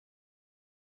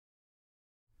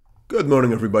Good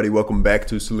morning everybody, welcome back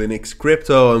to Cilinix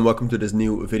Crypto and welcome to this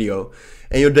new video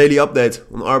and your daily update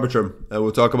on Arbitrum.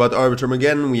 We'll talk about Arbitrum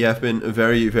again. We have been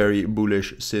very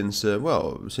bullish since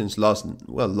last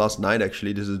night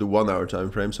actually. This is the 1 hour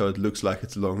time frame, so it looks like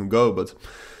it's long ago, but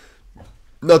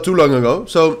not too long ago.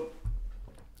 So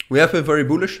we have been very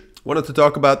bullish. Wanted to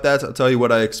talk about that. I'll tell you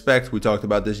what I expect. We talked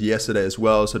about this yesterday as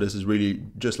well, so this is really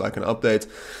just like an update.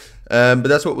 But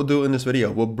that's what we'll do in this video.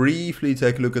 We'll briefly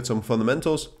take a look at some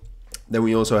fundamentals. Then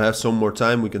we also have some more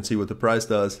time. We can see what the price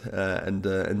does, and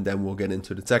then we'll get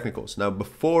into the technicals. Now,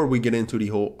 before we get into the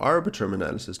whole Arbitrum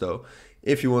analysis, though,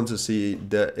 if you want to see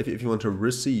if you want to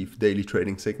receive daily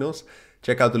trading signals,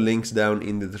 check out the links down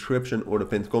in the description or the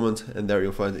pinned comment, and there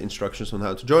you'll find the instructions on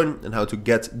how to join and how to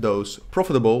get those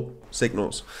profitable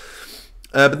signals.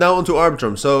 But now onto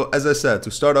Arbitrum. So, as I said,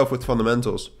 to start off with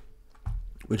fundamentals,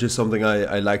 which is something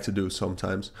I like to do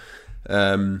sometimes.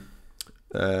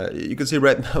 You can see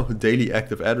right now daily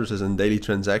active addresses and daily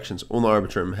transactions on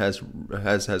Arbitrum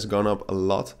has gone up a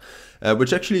lot,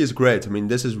 which actually is great. I mean,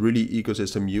 this is really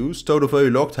ecosystem use. Total value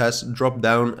locked has dropped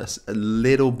down a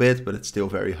little bit, but it's still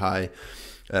very high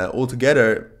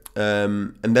altogether.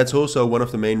 And that's also one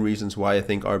of the main reasons why I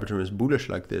think Arbitrum is bullish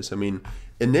like this. I mean,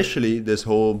 initially this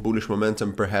whole bullish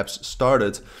momentum perhaps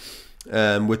started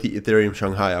with the Ethereum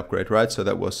Shanghai upgrade, right? So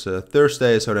that was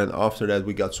Thursday. So then after that,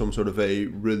 we got some sort of a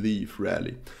relief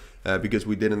rally because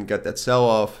we didn't get that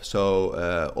sell-off. So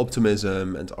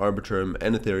Optimism and Arbitrum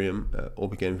and Ethereum all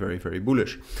became very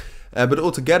bullish. But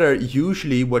altogether,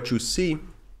 usually what you see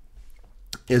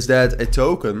is that a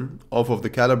token of the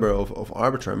caliber of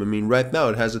Arbitrum, I mean, right now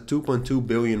it has a 2.2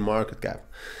 billion market cap.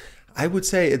 I would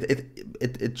say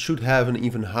it should have an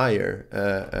even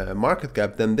higher market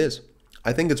cap than this.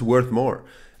 I think it's worth more.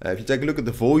 If you take a look at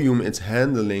the volume it's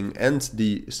handling and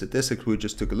the statistics we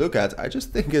just took a look at, I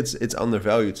just think it's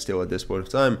undervalued still at this point of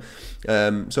time.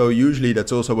 So usually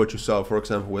that's also what you saw, for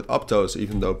example, with Aptos,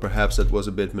 even though perhaps that was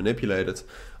a bit manipulated.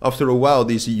 After a while,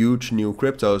 these huge new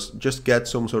cryptos just get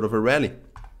some sort of a rally.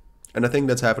 And I think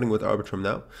that's happening with Arbitrum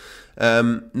now.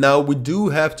 Now we do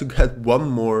have to get one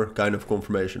more kind of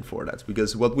confirmation for that,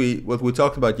 because what we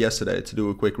talked about yesterday, to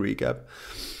do a quick recap,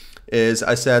 is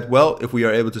I said, well, if we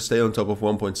are able to stay on top of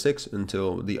 1.6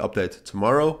 until the update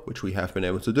tomorrow, which we have been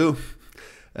able to do,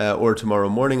 or tomorrow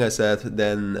morning, I said,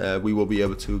 then we will be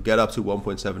able to get up to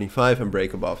 1.75 and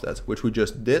break above that, which we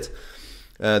just did.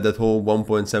 That whole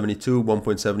 1.72,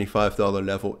 $1.75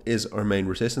 level is our main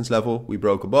resistance level. We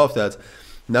broke above that.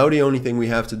 Now the only thing we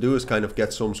have to do is kind of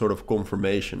get some sort of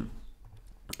confirmation.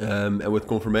 And with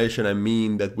confirmation, I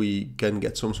mean that we can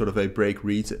get some sort of a break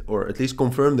read, or at least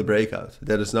confirm the breakout,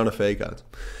 that it's not a fake out.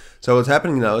 So what's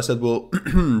happening now is that we'll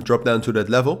drop down to that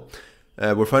level.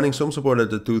 We're finding some support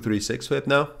at the 236 VIP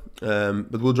now,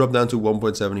 but we'll drop down to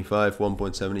 1.75,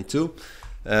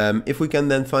 1.72. If we can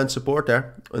then find support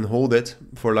there and hold it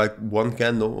for like one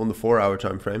candle on the 4 hour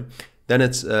time frame, then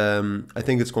it's I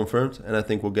think it's confirmed, and I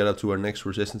think we'll get up to our next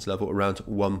resistance level around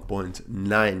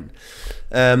 1.9.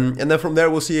 And then from there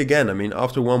we'll see again. I mean,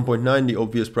 after 1.9, the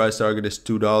obvious price target is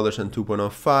 $2 and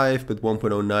 2.05, but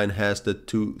 1.09 has the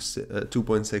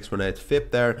 2.618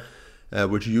 VIP there,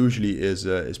 which usually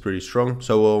is pretty strong.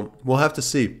 So we'll have to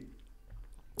see.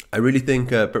 I really think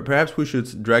perhaps we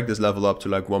should drag this level up to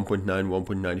like 1.9,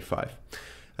 1.95.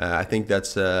 I think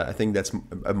that's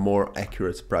a more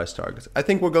accurate price target. I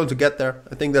think we're going to get there.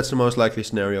 I think that's the most likely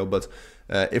scenario. But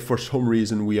if for some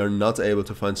reason we are not able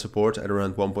to find support at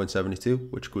around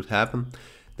 1.72, which could happen,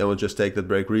 then we'll just take that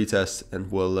break retest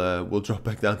and we'll drop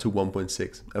back down to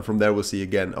 1.6. And from there we'll see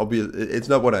again. Obviously, it's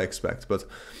not what I expect, but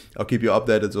I'll keep you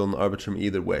updated on Arbitrum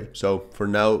either way. So for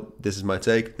now, this is my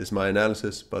take. This is my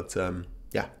analysis. But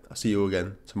yeah, I'll see you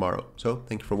again tomorrow. So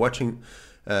thank you for watching.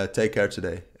 Take care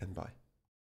today and bye.